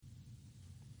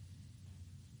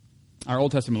Our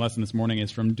Old Testament lesson this morning is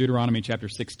from Deuteronomy chapter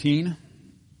 16,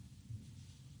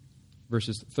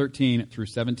 verses 13 through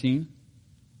 17.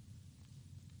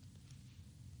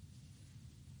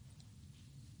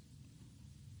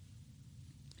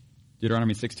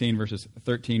 Deuteronomy 16, verses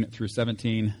 13 through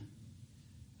 17.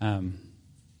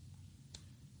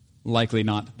 Likely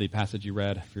not the passage you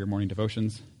read for your morning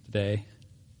devotions today,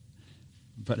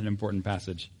 but an important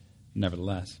passage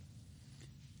nevertheless.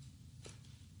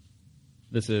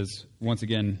 This is, once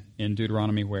again, in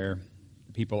Deuteronomy where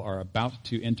the people are about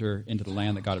to enter into the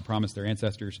land that God had promised their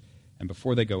ancestors, and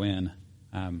before they go in,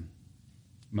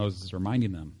 Moses is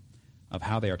reminding them of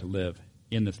how they are to live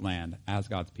in this land as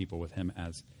God's people with him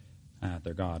as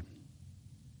their God.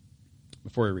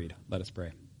 Before we read, let us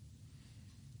pray.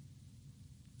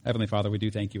 Heavenly Father, we do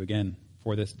thank you again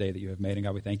for this day that you have made, and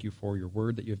God, we thank you for your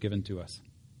word that you have given to us.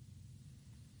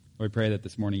 Lord, we pray that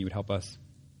this morning you would help us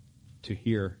to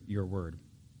hear your word.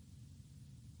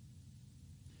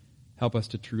 Help us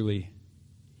to truly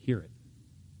hear it.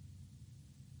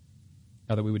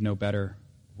 God, that we would know better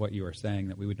what you are saying,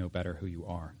 that we would know better who you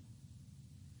are.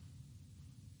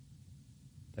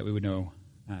 That we would know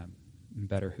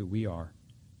better who we are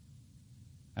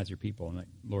as your people. And that,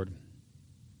 Lord,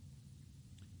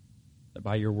 that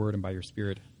by your word and by your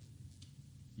Spirit,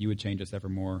 you would change us ever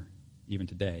more, even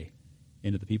today,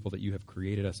 into the people that you have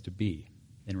created us to be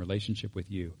in relationship with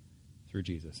you through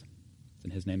Jesus. It's in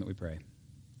his name that we pray.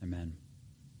 Amen.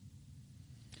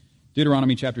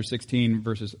 Deuteronomy chapter 16,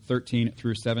 verses 13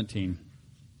 through 17.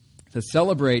 To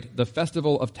celebrate the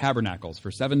festival of tabernacles for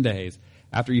 7 days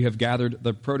after you have gathered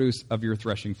the produce of your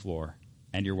threshing floor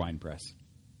and your winepress.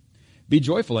 Be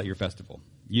joyful at your festival,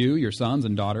 you, your sons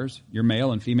and daughters, your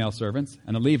male and female servants,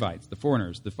 and the Levites, the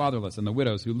foreigners, the fatherless, and the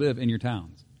widows who live in your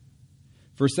towns.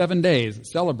 For 7 days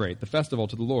celebrate the festival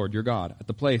to the Lord your God at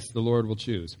the place the Lord will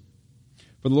choose.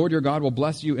 For the Lord your God will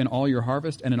bless you in all your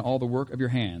harvest and in all the work of your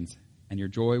hands, and your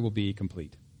joy will be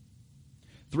complete.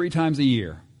 3 times a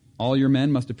year, all your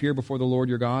men must appear before the Lord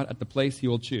your God at the place he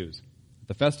will choose,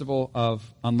 the festival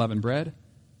of unleavened bread,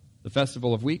 the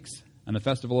festival of weeks, and the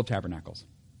festival of tabernacles.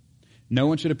 No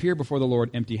one should appear before the Lord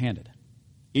empty-handed.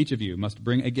 Each of you must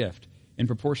bring a gift in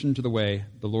proportion to the way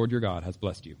the Lord your God has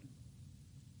blessed you.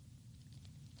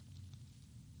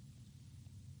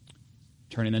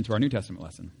 Turning then to our New Testament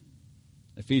lesson,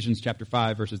 Ephesians chapter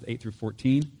 5, verses 8 through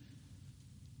 14.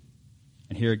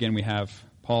 And here again we have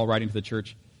Paul writing to the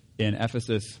church in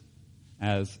Ephesus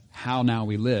as how now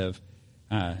we live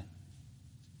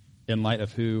in light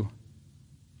of who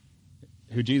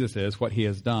Jesus is, what he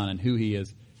has done, and who he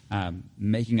is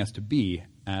making us to be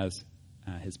as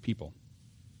his people.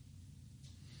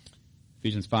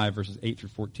 Ephesians 5, verses 8 through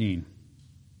 14. It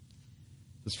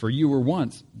says, "For you were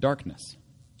once darkness,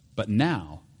 but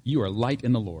now you are light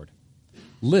in the Lord.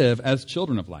 Live as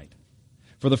children of light.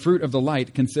 For the fruit of the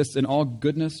light consists in all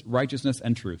goodness, righteousness,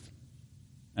 and truth.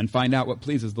 And find out what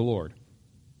pleases the Lord.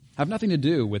 Have nothing to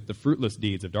do with the fruitless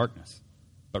deeds of darkness,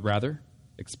 but rather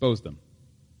expose them.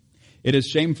 It is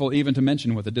shameful even to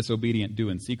mention what the disobedient do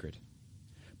in secret.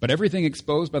 But everything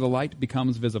exposed by the light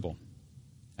becomes visible,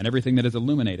 and everything that is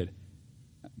illuminated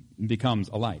becomes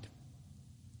a light.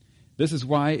 This is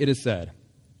why it is said,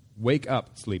 'Wake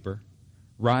up, sleeper,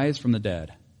 rise from the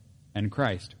dead, and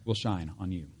Christ will shine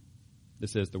on you.'"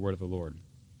 This is the word of the Lord.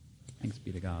 Thanks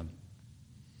be to God.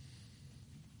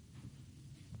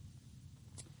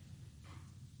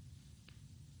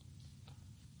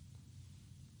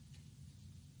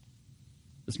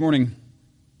 This morning,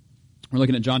 we're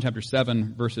looking at John chapter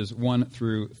 7, verses 1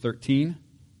 through 13.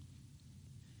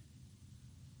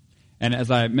 And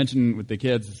as I mentioned with the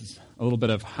kids, this is a little bit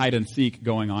of hide and seek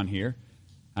going on here.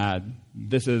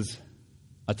 This is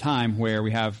a time where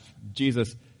we have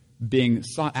Jesus being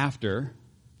sought after,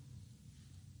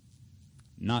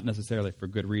 not necessarily for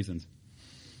good reasons.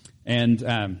 And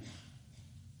we're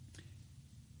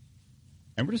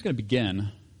just going to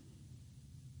begin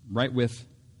right with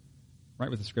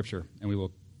the scripture, and we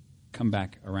will come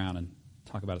back around and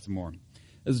talk about it some more.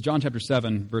 This is John chapter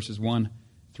 7, verses 1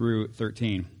 through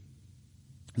 13.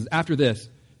 It says, "After this,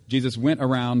 Jesus went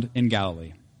around in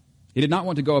Galilee. He did not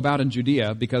want to go about in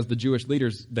Judea because the Jewish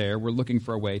leaders there were looking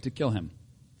for a way to kill him.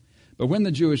 But when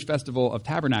the Jewish festival of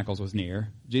tabernacles was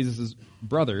near, Jesus'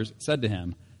 brothers said to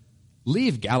him,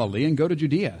 'Leave Galilee and go to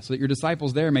Judea, so that your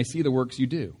disciples there may see the works you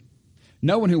do.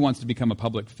 No one who wants to become a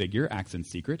public figure acts in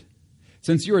secret.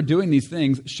 Since you are doing these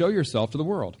things, show yourself to the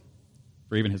world.'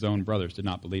 For even his own brothers did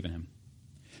not believe in him.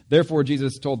 Therefore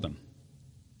Jesus told them,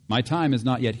 'My time is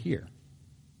not yet here.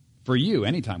 For you,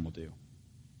 any time will do.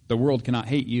 The world cannot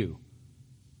hate you,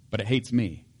 but it hates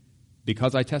me,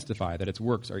 because I testify that its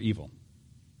works are evil.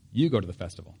 You go to the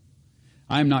festival.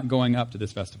 I am not going up to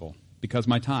this festival, because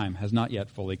my time has not yet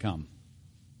fully come."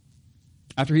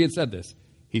 After he had said this,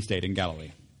 he stayed in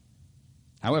Galilee.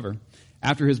 However,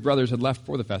 after his brothers had left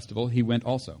for the festival, he went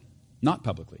also, not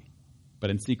publicly, but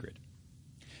in secret.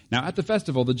 Now at the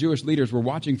festival, the Jewish leaders were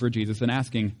watching for Jesus and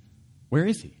asking, "Where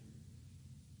is he?"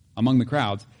 Among the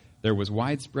crowds, there was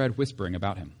widespread whispering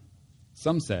about him.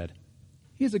 Some said,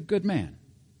 "He is a good man."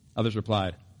 Others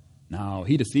replied, "No,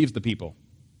 he deceives the people."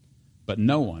 But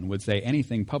no one would say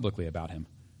anything publicly about him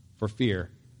for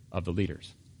fear of the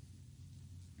leaders.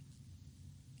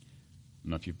 I don't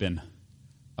know if you've been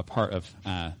a part of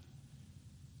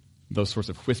those sorts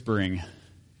of whispering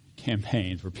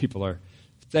campaigns where people are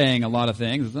saying a lot of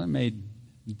things that may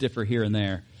differ here and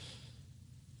there,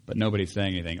 but nobody's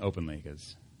saying anything openly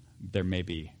because there may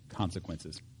be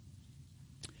consequences.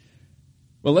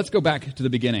 Well, let's go back to the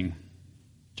beginning.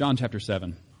 John chapter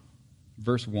 7,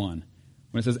 verse 1,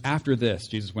 when it says, "After this,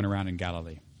 Jesus went around in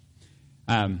Galilee."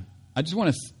 I just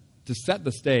want to set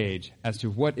the stage as to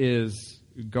what is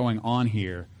going on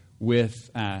here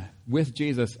with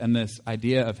Jesus and this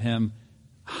idea of him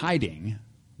hiding.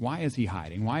 Why is he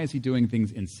hiding? Why is he doing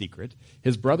things in secret?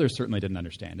 His brothers certainly didn't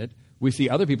understand it. We see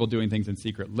other people doing things in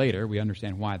secret later. We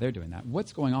understand why they're doing that.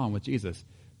 What's going on with Jesus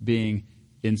being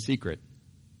in secret?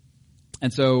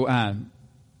 And so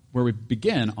where we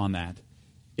begin on that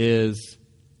is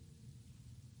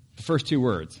the first two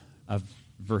words of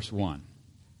verse 1.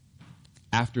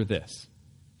 After this.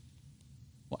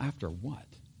 Well, after what?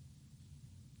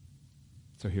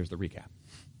 So here's the recap.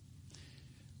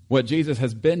 What Jesus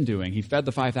has been doing, he fed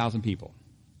the 5,000 people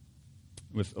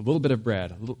with a little bit of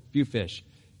bread, a few fish,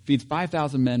 feeds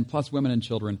 5,000 men plus women and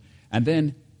children, and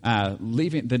then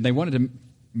then they wanted to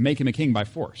make him a king by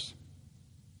force.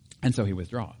 And so he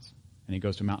withdraws, and he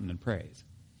goes to a mountain and prays.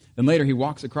 Then later he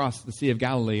walks across the Sea of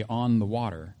Galilee on the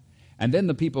water, and then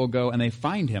the people go and they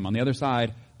find him on the other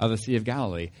side of the Sea of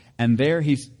Galilee, and there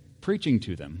he's preaching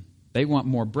to them. They want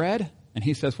more bread, and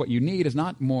he says what you need is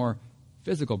not more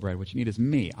physical bread. What you need is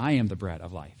me. I am the bread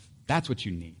of life. That's what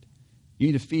you need. You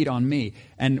need to feed on me.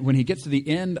 And when he gets to the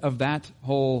end of that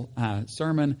whole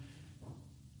sermon,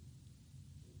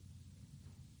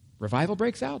 revival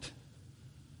breaks out?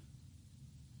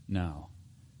 No.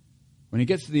 When he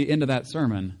gets to the end of that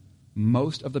sermon,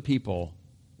 most of the people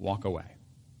walk away.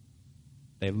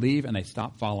 They leave and they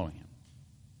stop following him.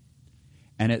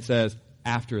 And it says,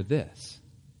 after this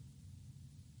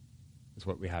is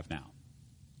what we have now.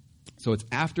 So it's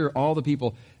after all the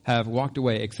people have walked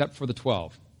away except for the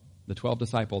 12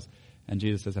 disciples. And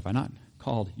Jesus says, have I not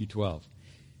called you 12?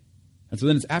 And so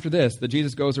then it's after this that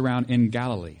Jesus goes around in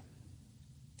Galilee.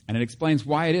 And it explains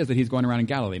why it is that he's going around in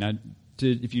Galilee. Now,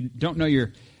 if you don't know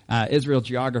your Israel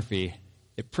geography,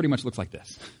 it pretty much looks like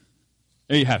this.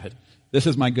 There you have it. This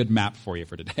is my good map for you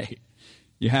for today.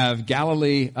 You have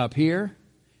Galilee up here,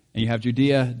 and you have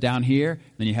Judea down here, and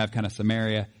then you have kind of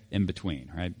Samaria in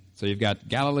between, right? So you've got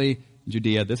Galilee,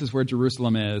 Judea. This is where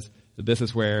Jerusalem is. This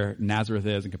is where Nazareth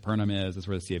is and Capernaum is. This is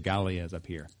where the Sea of Galilee is up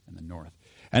here in the north.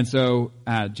 And so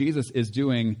Jesus is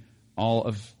doing all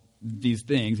of these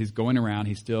things. He's going around.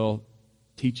 He's still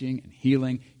teaching and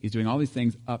healing. He's doing all these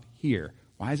things up here.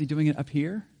 Why is he doing it up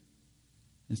here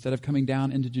instead of coming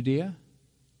down into Judea?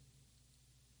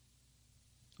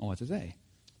 Oh, what's it say?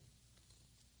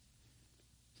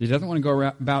 He doesn't want to go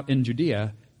about in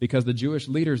Judea because the Jewish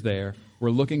leaders there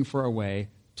were looking for a way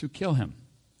to kill him.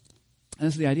 And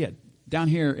this is the idea. Down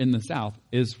here in the south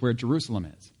is where Jerusalem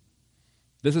is.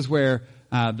 This is where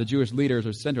the Jewish leaders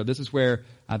are centered. This is where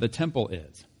the temple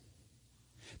is.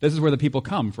 This is where the people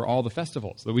come for all the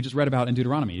festivals that we just read about in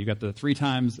Deuteronomy. You've got the 3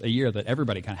 times a year that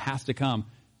everybody kind of has to come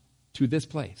to this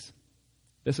place.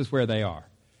 This is where they are.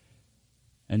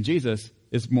 And Jesus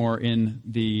is more in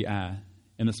the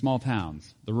small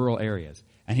towns, the rural areas.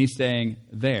 And he's staying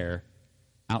there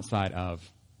outside of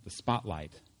the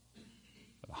spotlight,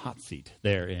 the hot seat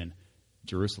there in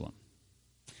Jerusalem,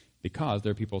 because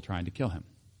there are people trying to kill him.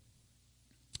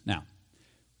 Now,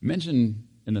 mentioned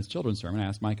in this children's sermon, I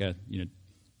asked Micah,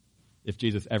 if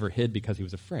Jesus ever hid because he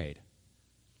was afraid.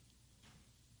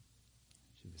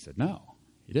 She said, no,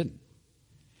 he didn't.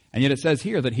 And yet it says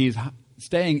here that he's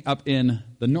staying up in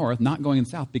the north, not going in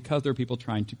south, because there are people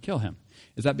trying to kill him.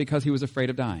 Is that because he was afraid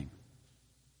of dying?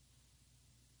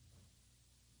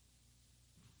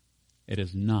 It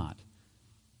is not.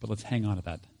 But let's hang on to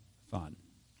that thought.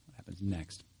 What happens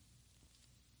next?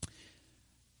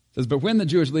 It says, but when the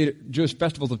Jewish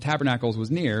festivals of tabernacles was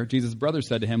near, Jesus' brothers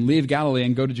said to him, leave Galilee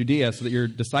and go to Judea so that your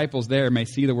disciples there may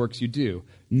see the works you do.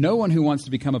 No one who wants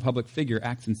to become a public figure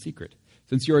acts in secret.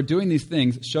 Since you are doing these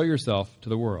things, show yourself to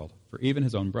the world. For even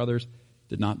his own brothers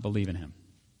did not believe in him.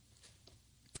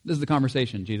 This is the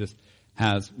conversation Jesus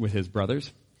has with his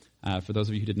brothers. For those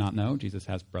of you who did not know, Jesus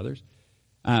has brothers.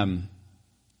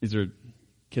 These are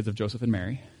kids of Joseph and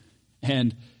Mary.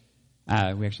 And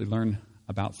we actually learn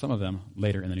about some of them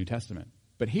later in the New Testament.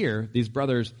 But here, these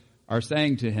brothers are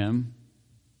saying to him,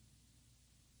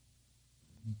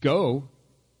 go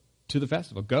to the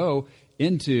festival. Go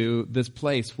into this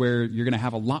place where you're going to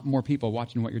have a lot more people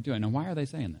watching what you're doing. Now, why are they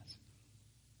saying this?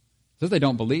 It says they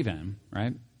don't believe in him,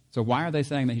 right? So why are they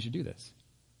saying that he should do this?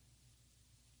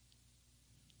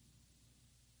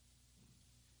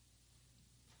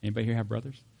 Anybody here have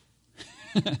brothers?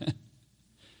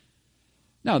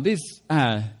 No,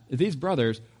 these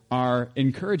brothers are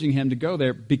encouraging him to go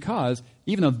there because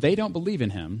even though they don't believe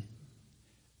in him,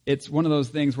 it's one of those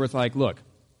things where it's like, look,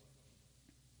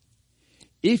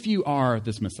 if you are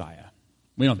this Messiah,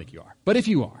 we don't think you are, but if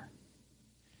you are,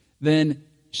 then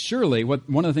surely one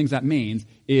of the things that means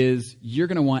is you're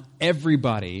going to want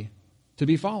everybody to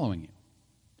be following you.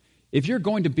 If you're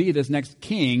going to be this next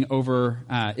king over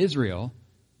Israel,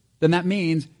 then that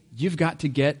means you've got to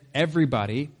get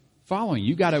everybody following.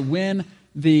 You've got to win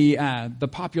the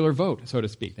popular vote, so to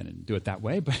speak. They didn't do it that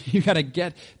way, but you've got to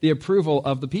get the approval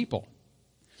of the people.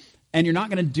 And you're not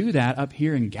going to do that up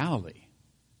here in Galilee.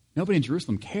 Nobody in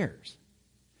Jerusalem cares.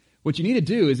 What you need to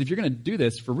do is, if you're going to do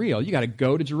this for real, you got to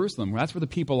go to Jerusalem. That's where the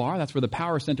people are. That's where the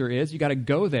power center is. You got to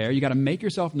go there. You got to make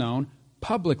yourself known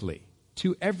publicly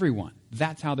to everyone.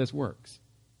 That's how this works.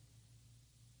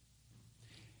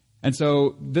 And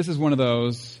so this is one of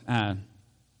those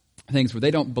things where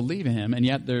they don't believe in him, and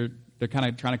yet they're kind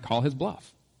of trying to call his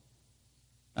bluff.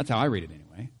 That's how I read it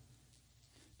anyway.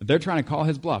 But they're trying to call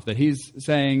his bluff, that he's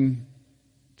saying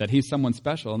that he's someone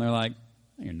special, and they're like,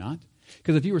 no, you're not.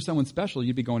 Because if you were someone special,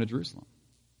 you'd be going to Jerusalem.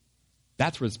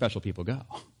 That's where the special people go.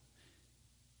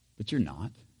 But you're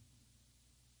not.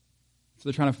 So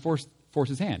they're trying to force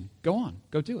his hand. Go on,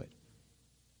 go do it.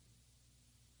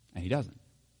 And he doesn't.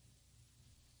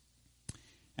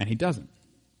 And he doesn't.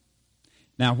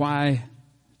 Now, why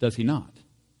does he not?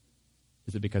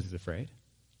 Is it because he's afraid?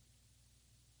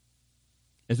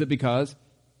 Is it because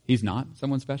he's not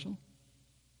someone special?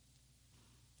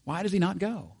 Why does he not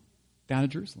go down to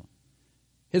Jerusalem?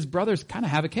 His brothers kind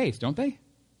of have a case, don't they?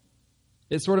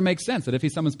 It sort of makes sense that if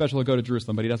he's someone special, he'll go to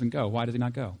Jerusalem, but he doesn't go. Why does he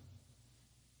not go?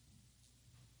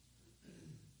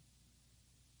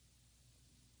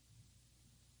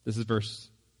 This is verse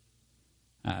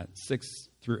 6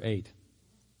 through 8.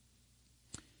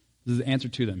 This is the answer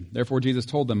to them. Therefore, Jesus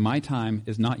told them, my time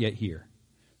is not yet here.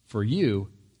 For you,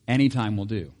 any time will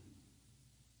do.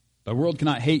 The world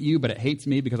cannot hate you, but it hates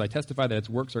me because I testify that its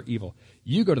works are evil.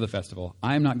 You go to the festival.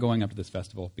 I am not going up to this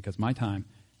festival because my time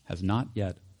has not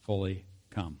yet fully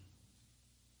come.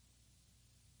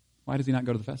 Why does he not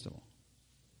go to the festival?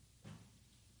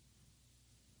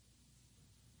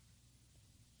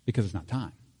 Because it's not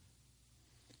time.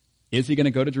 Is he going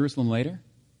to go to Jerusalem later?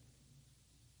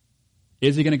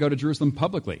 Is he going to go to Jerusalem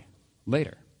publicly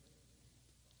later?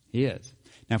 He is.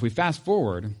 Now, if we fast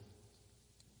forward,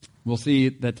 we'll see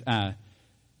that,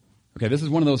 this is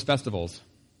one of those festivals.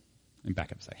 Let me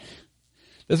back up a second.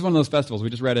 This is one of those festivals we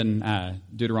just read in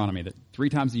Deuteronomy that 3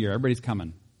 times a year everybody's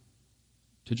coming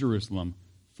to Jerusalem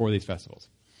for these festivals.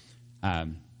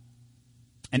 And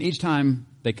each time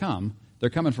they come, they're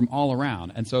coming from all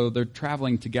around. And so they're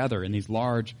traveling together in these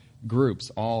large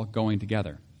groups, all going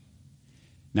together.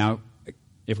 Now,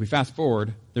 if we fast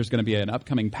forward, there's going to be an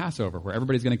upcoming Passover where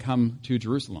everybody's going to come to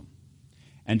Jerusalem.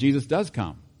 And Jesus does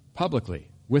come publicly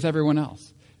with everyone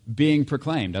else, being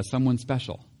proclaimed as someone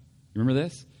special. You remember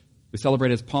this? We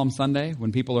celebrate as Palm Sunday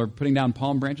when people are putting down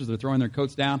palm branches, they're throwing their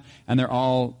coats down, and they're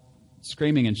all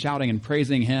screaming and shouting and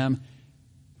praising him.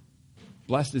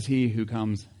 Blessed is he who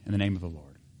comes in the name of the Lord.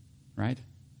 Right?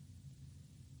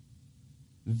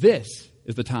 This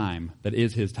is the time that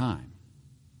is his time.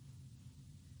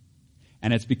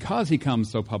 And it's because he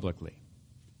comes so publicly,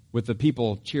 with the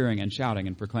people cheering and shouting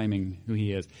and proclaiming who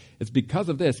he is. It's because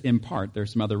of this, in part,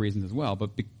 there's some other reasons as well, but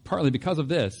partly because of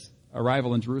this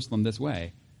arrival in Jerusalem this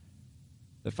way,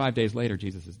 that 5 days later,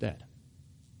 Jesus is dead.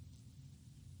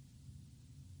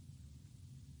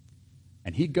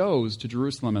 And he goes to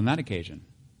Jerusalem on that occasion,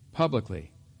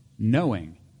 publicly,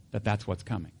 knowing that that's what's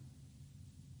coming.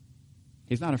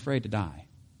 He's not afraid to die.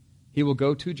 He will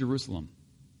go to Jerusalem,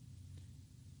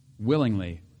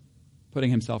 willingly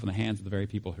putting himself in the hands of the very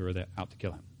people who are out to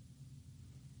kill him.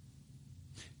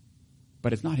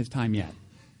 But it's not his time yet.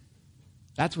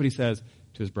 That's what he says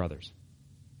to his brothers.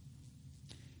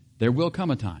 There will come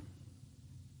a time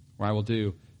where I will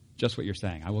do just what you're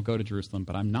saying. I will go to Jerusalem,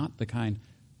 but I'm not the kind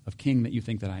of king that you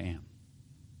think that I am.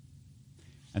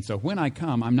 And so when I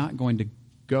come, I'm not going to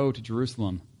go to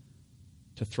Jerusalem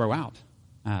to throw out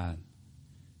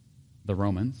the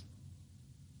Romans,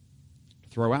 to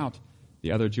throw out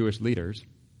the other Jewish leaders,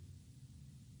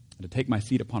 and to take my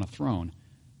seat upon a throne.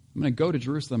 I'm going to go to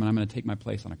Jerusalem and I'm going to take my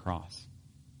place on a cross.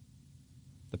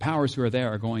 The powers who are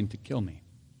there are going to kill me.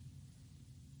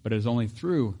 But it is only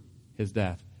through his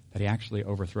death that he actually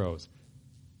overthrows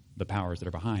the powers that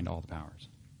are behind all the powers.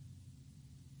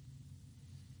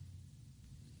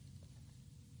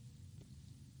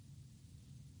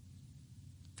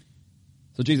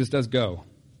 So Jesus does go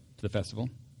to the festival.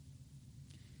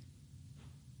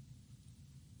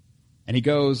 And he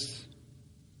goes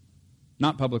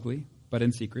not publicly, but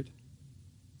in secret.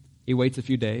 He waits a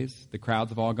few days. The crowds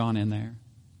have all gone in there.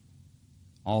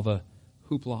 All the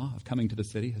hoopla of coming to the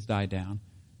city has died down.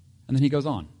 And then he goes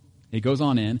on. He goes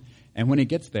on in, and when he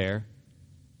gets there,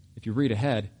 if you read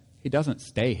ahead, he doesn't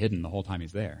stay hidden the whole time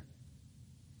he's there.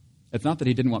 It's not that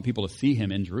he didn't want people to see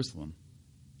him in Jerusalem.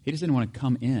 He just didn't want to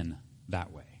come in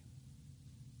that way.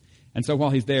 And so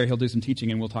while he's there, he'll do some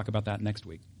teaching, and we'll talk about that next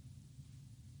week.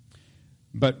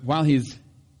 But while he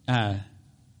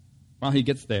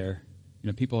gets there,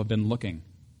 people have been looking.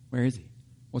 Where is he?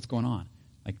 What's going on?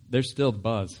 Like, there's still the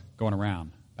buzz going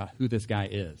around about who this guy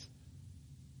is.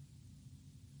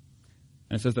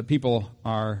 And it says that people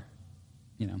are,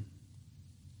 kind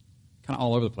of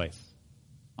all over the place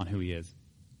on who he is.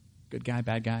 Good guy,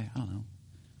 bad guy, I don't know.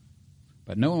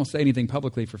 But no one will say anything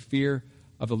publicly for fear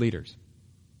of the leaders.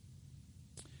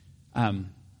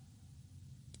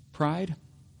 Pride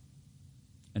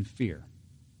and fear.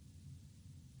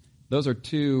 Those are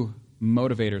two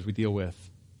motivators we deal with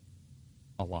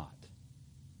a lot.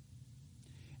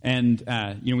 And,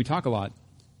 we talk a lot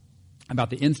about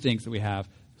the instincts that we have,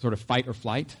 sort of fight or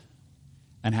flight,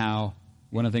 and how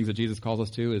one of the things that Jesus calls us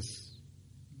to is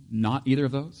not either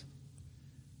of those,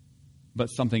 but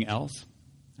something else.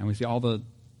 And we see all the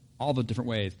different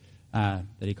ways that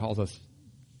he calls us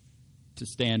to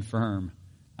stand firm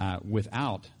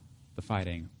without the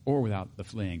fighting or without the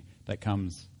fleeing that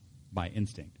comes by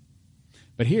instinct.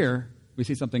 But here we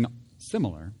see something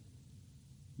similar,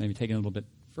 maybe taken a little bit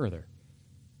further,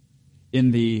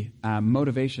 in the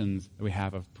motivations that we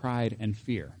have of pride and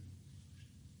fear.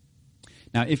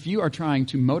 Now, if you are trying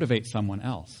to motivate someone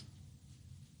else,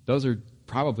 those are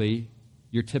probably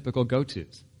your typical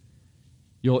go-tos.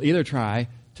 You'll either try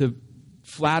to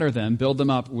flatter them, build them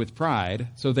up with pride,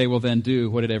 so they will then do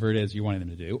whatever it is you wanted them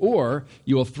to do, or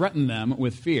you will threaten them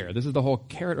with fear. This is the whole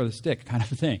carrot or the stick kind of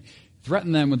thing.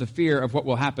 Threaten them with the fear of what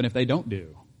will happen if they don't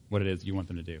do what it is you want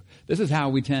them to do. This is how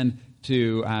we tend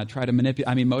to try to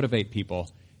motivate people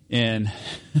in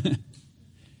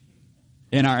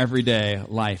in our everyday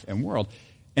life and world.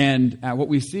 And what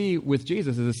we see with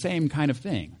Jesus is the same kind of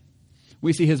thing.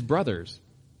 We see his brothers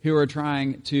who are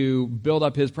trying to build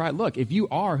up his pride. Look, if you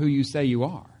are who you say you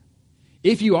are,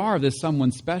 if you are this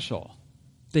someone special,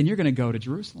 then you're going to go to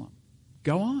Jerusalem.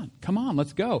 Go on. Come on,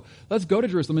 let's go. Let's go to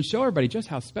Jerusalem and show everybody just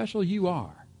how special you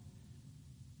are.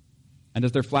 And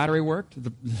does their flattery work?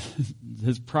 Does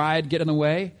his pride get in the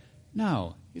way?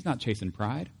 No, he's not chasing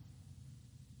pride.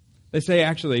 They say,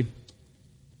 actually,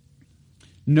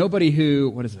 nobody who,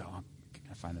 what is it? Oh, I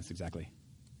gotta find this exactly.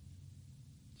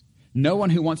 No one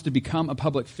who wants to become a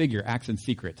public figure acts in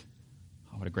secret.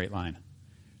 Oh, what a great line.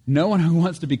 No one who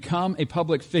wants to become a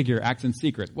public figure acts in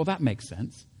secret. Well, that makes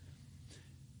sense.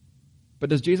 But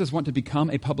does Jesus want to become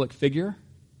a public figure?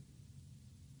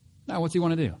 No, what's he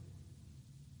want to do?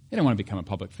 He didn't want to become a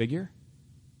public figure.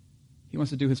 He wants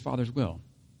to do his Father's will.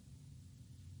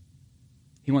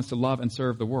 He wants to love and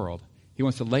serve the world. He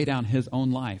wants to lay down his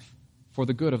own life for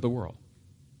the good of the world.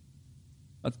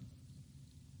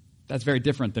 That's very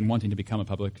different than wanting to become a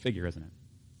public figure, isn't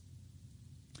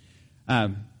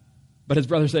it? But his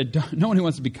brother said, no one who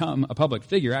wants to become a public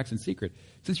figure acts in secret.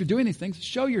 Since you're doing these things,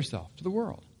 show yourself to the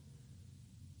world.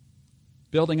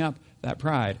 Building up that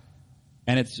pride.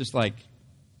 And it's just like,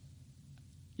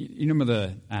 you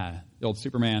remember the old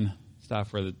Superman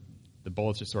stuff where the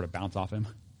bullets just sort of bounce off him?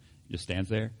 He just stands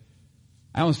there.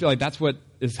 I almost feel like that's what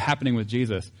is happening with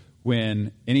Jesus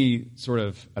when any sort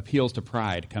of appeals to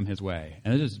pride come his way.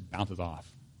 And it just bounces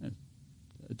off.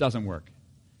 It doesn't work.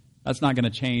 That's not going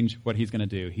to change what he's going to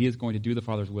do. He is going to do the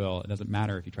Father's will. It doesn't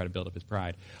matter if you try to build up his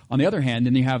pride. On the other hand,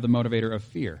 then you have the motivator of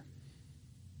fear.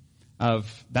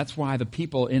 That's why the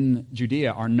people in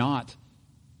Judea are not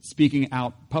speaking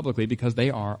out publicly, because they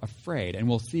are afraid. And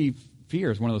we'll see fear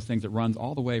is one of those things that runs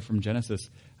all the way from Genesis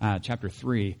chapter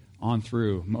 3 on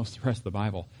through most of the rest of the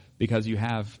Bible, because you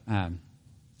have, from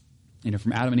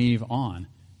Adam and Eve on,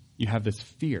 you have this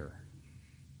fear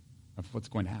of what's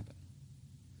going to happen.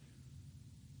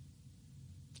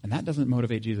 And that doesn't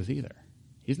motivate Jesus either.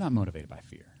 He's not motivated by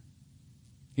fear.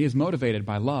 He is motivated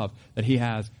by love that he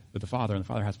has with the Father and the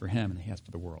Father has for him and he has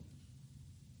for the world.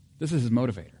 This is his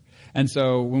motivator. And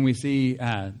so when we see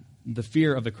the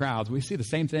fear of the crowds, we see the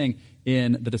same thing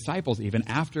in the disciples even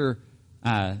after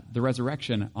the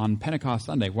resurrection on Pentecost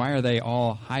Sunday. Why are they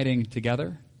all hiding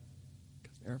together?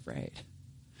 Because they're afraid.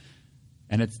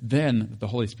 And it's then that the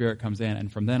Holy Spirit comes in.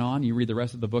 And from then on, you read the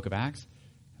rest of the book of Acts,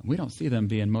 and we don't see them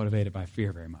being motivated by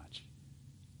fear very much.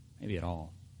 Maybe at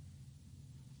all.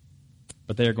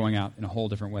 But they are going out in a whole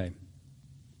different way.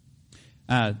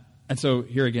 And so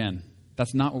here again,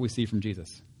 that's not what we see from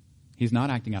Jesus. He's not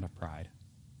acting out of pride.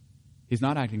 He's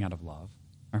not acting out of love.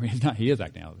 I mean, he is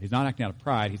acting out of love. He's not acting out of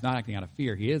pride. He's not acting out of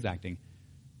fear. He is acting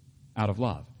out of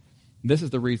love. This is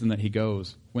the reason that he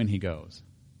goes when he goes.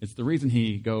 It's the reason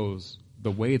he goes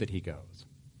the way that he goes.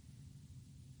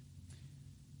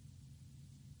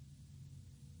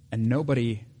 And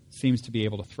nobody seems to be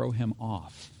able to throw him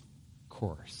off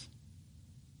course.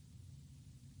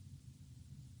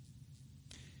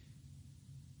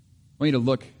 I want you to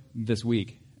look this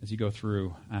week as you go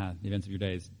through the events of your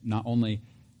days, not only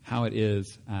how it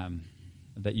is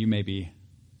that you may be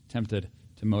tempted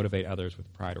to motivate others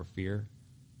with pride or fear,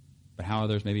 but how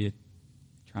others may be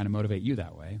trying to motivate you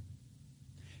that way.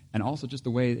 And also just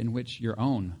the way in which your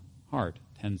own heart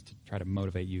tends to try to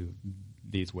motivate you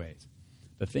these ways.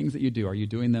 The things that you do, are you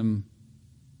doing them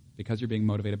because you're being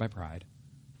motivated by pride?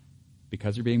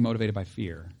 Because you're being motivated by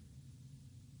fear?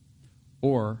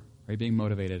 Or are you being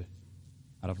motivated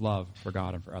out of love for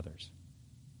God and for others?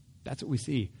 That's what we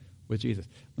see with Jesus.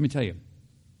 Let me tell you,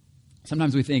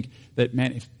 sometimes we think that,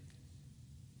 man,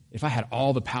 if I had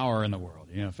all the power in the world,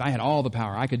 if I had all the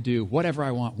power, I could do whatever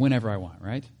I want, whenever I want,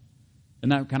 right? Isn't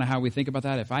that kind of how we think about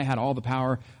that? If I had all the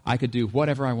power, I could do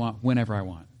whatever I want, whenever I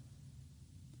want.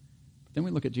 But then we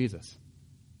look at Jesus,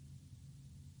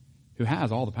 who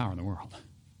has all the power in the world.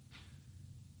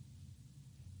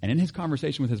 And in his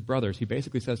conversation with his brothers, he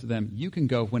basically says to them, you can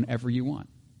go whenever you want,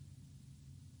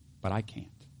 but I can't.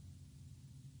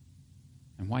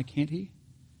 And why can't he?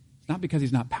 It's not because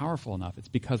he's not powerful enough. It's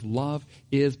because love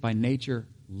is by nature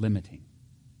limiting.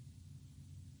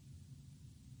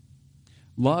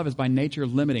 Love is by nature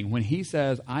limiting. When he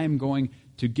says, I am going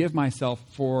to give myself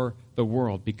for the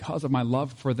world because of my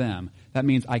love for them, that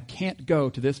means I can't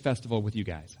go to this festival with you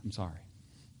guys. I'm sorry.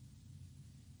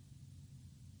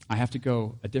 I have to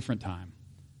go a different time,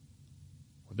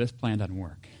 or this plan doesn't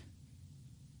work.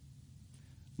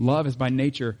 Love is by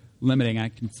nature limiting. I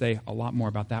can say a lot more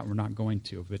about that. We're not going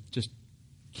to, but just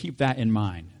keep that in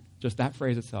mind. Just that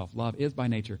phrase itself. Love is by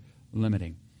nature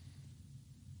limiting.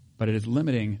 But it is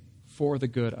limiting for the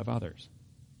good of others.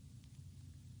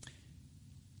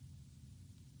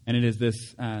 And it is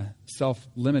this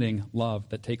self-limiting love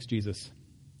that takes Jesus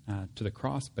to the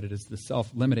cross, but it is the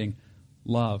self-limiting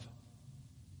love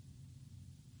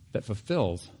that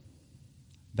fulfills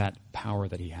that power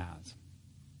that he has.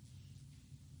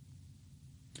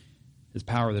 His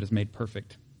power that is made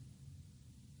perfect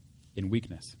in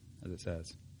weakness, as it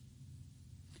says.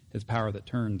 His power that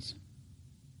turns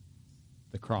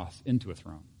the cross into a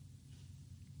throne.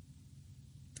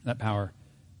 That power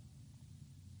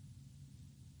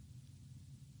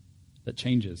that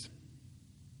changes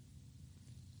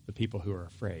the people who are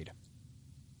afraid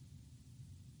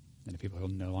and the people who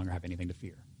no longer have anything to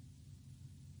fear.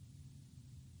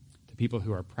 To people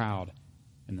who are proud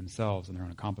in themselves and their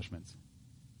own accomplishments.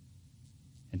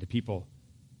 And to people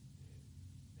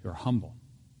who are humble,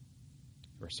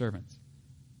 who are servants,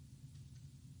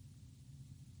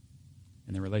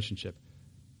 in their relationship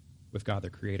with God, their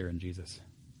Creator, and Jesus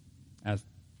as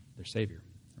their Savior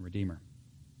and Redeemer.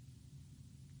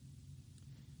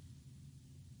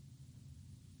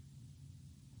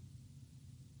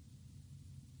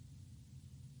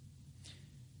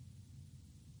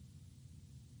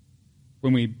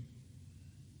 When we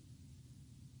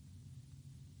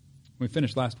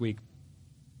finished last week,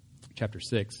 chapter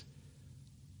 6,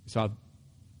 we saw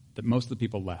that most of the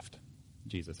people left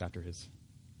Jesus after his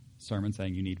sermon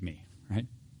saying, you need me, right?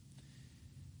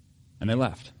 And they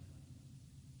left.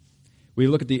 We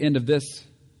look at the end of this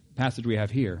passage we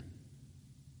have here,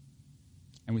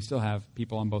 and we still have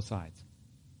people on both sides.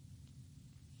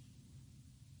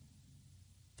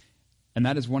 And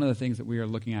that is one of the things that we are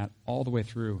looking at all the way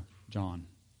through John,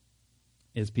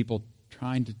 is people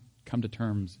trying to come to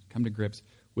terms, come to grips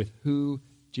with who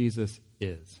Jesus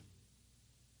is.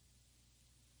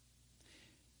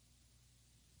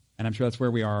 And I'm sure that's where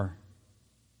we are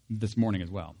this morning as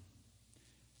well.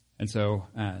 And so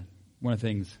one of the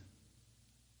things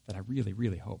that I really,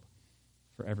 really hope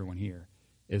for everyone here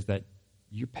is that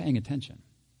you're paying attention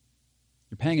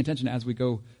You're paying attention as we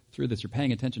go through this. You're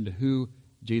paying attention to who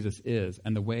Jesus is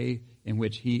and the way in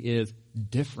which he is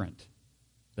different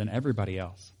than everybody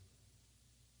else.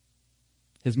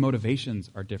 His motivations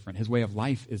are different. His way of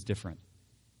life is different.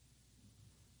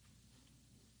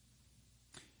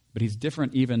 But he's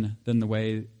different even than the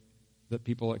way that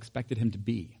people expected him to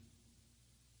be.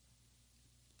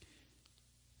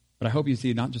 But I hope you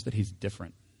see not just that he's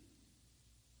different,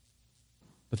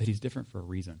 but that he's different for a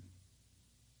reason.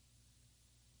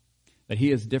 That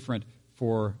he is different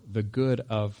for the good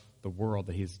of the world,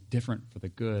 that he's different for the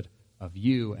good of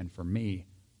you and for me.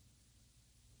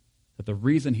 That the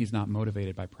reason he's not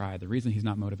motivated by pride, the reason he's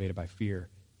not motivated by fear,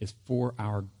 is for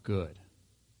our good.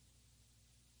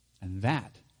 And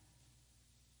that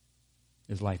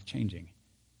is life-changing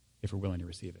if we're willing to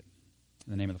receive it.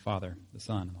 In the name of the Father, the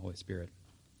Son, and the Holy Spirit.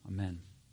 Amen.